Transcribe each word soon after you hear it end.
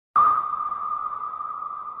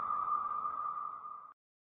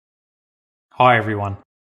Hi everyone.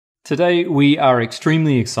 Today we are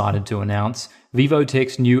extremely excited to announce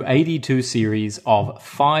Vivotek's new 82 series of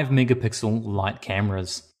 5 megapixel light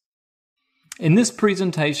cameras. In this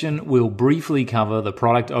presentation we'll briefly cover the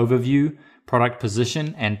product overview, product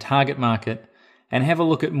position and target market, and have a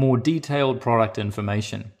look at more detailed product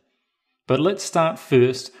information. But let's start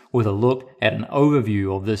first with a look at an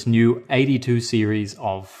overview of this new 82 series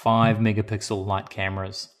of 5 megapixel light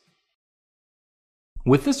cameras.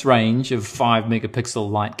 With this range of 5 megapixel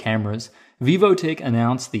light cameras, Vivotek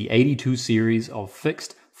announced the 82 series of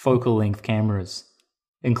fixed focal length cameras,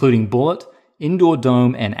 including bullet, indoor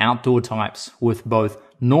dome and outdoor types with both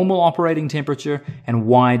normal operating temperature and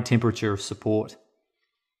wide temperature support.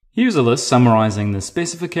 Here's a list summarizing the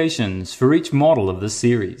specifications for each model of this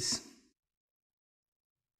series.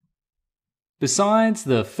 Besides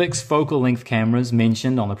the fixed focal length cameras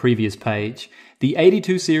mentioned on the previous page, the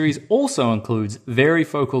 82 series also includes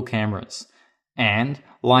varifocal cameras, and,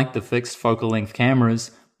 like the fixed focal length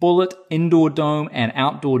cameras, bullet, indoor dome and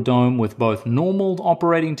outdoor dome with both normal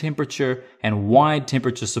operating temperature and wide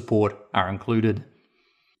temperature support are included.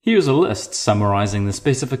 Here's a list summarizing the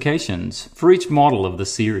specifications for each model of the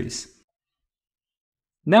series.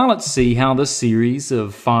 Now let's see how this series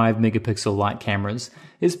of 5 megapixel light cameras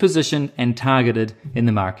is positioned and targeted in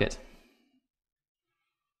the market.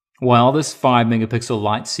 While this 5 megapixel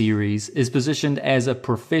light series is positioned as a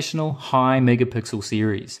professional high megapixel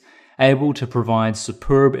series, able to provide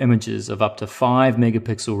superb images of up to 5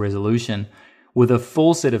 megapixel resolution with a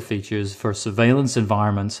full set of features for surveillance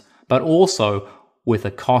environments, but also with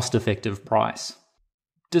a cost-effective price.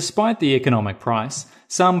 Despite the economic price,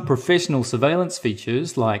 some professional surveillance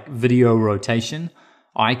features like video rotation,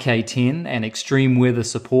 IK10 and extreme weather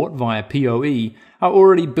support via PoE are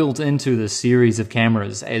already built into the series of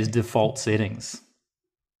cameras as default settings.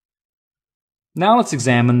 Now let's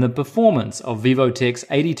examine the performance of Vivotek's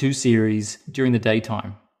 82 series during the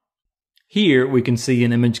daytime. Here we can see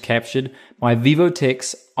an image captured by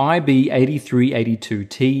Vivotek's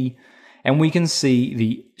IB8382T, and we can see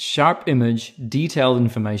the sharp image, detailed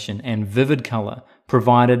information and vivid color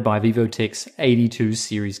provided by Vivotek's 82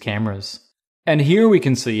 series cameras. And here we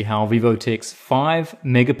can see how Vivotek's 5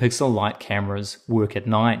 megapixel light cameras work at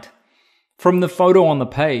night. From the photo on the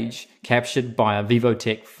page, captured by a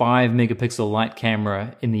Vivotek 5 megapixel light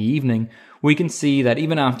camera in the evening, we can see that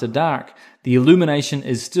even after dark, the illumination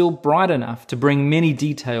is still bright enough to bring many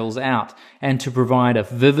details out and to provide a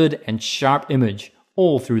vivid and sharp image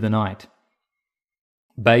all through the night.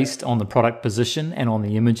 Based on the product position and on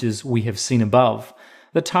the images we have seen above,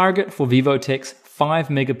 the target for Vivotek's 5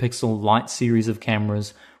 megapixel light series of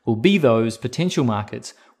cameras will be those potential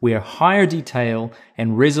markets where higher detail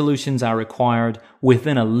and resolutions are required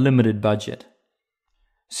within a limited budget.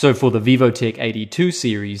 So for the Vivotek 82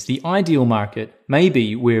 series, the ideal market may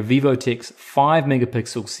be where Vivotek's 5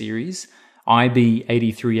 megapixel series,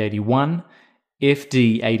 IB8381,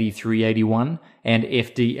 FD8381 and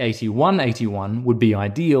FD8181 would be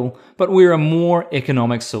ideal, but where a more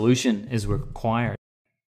economic solution is required.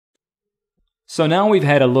 So now we've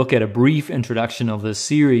had a look at a brief introduction of this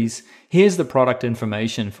series, here's the product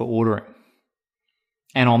information for ordering.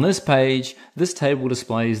 And on this page, this table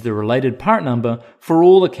displays the related part number for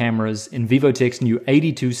all the cameras in Vivotek's new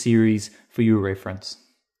 82 series for your reference.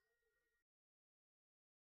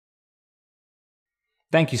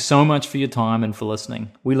 Thank you so much for your time and for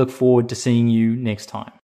listening. We look forward to seeing you next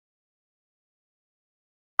time.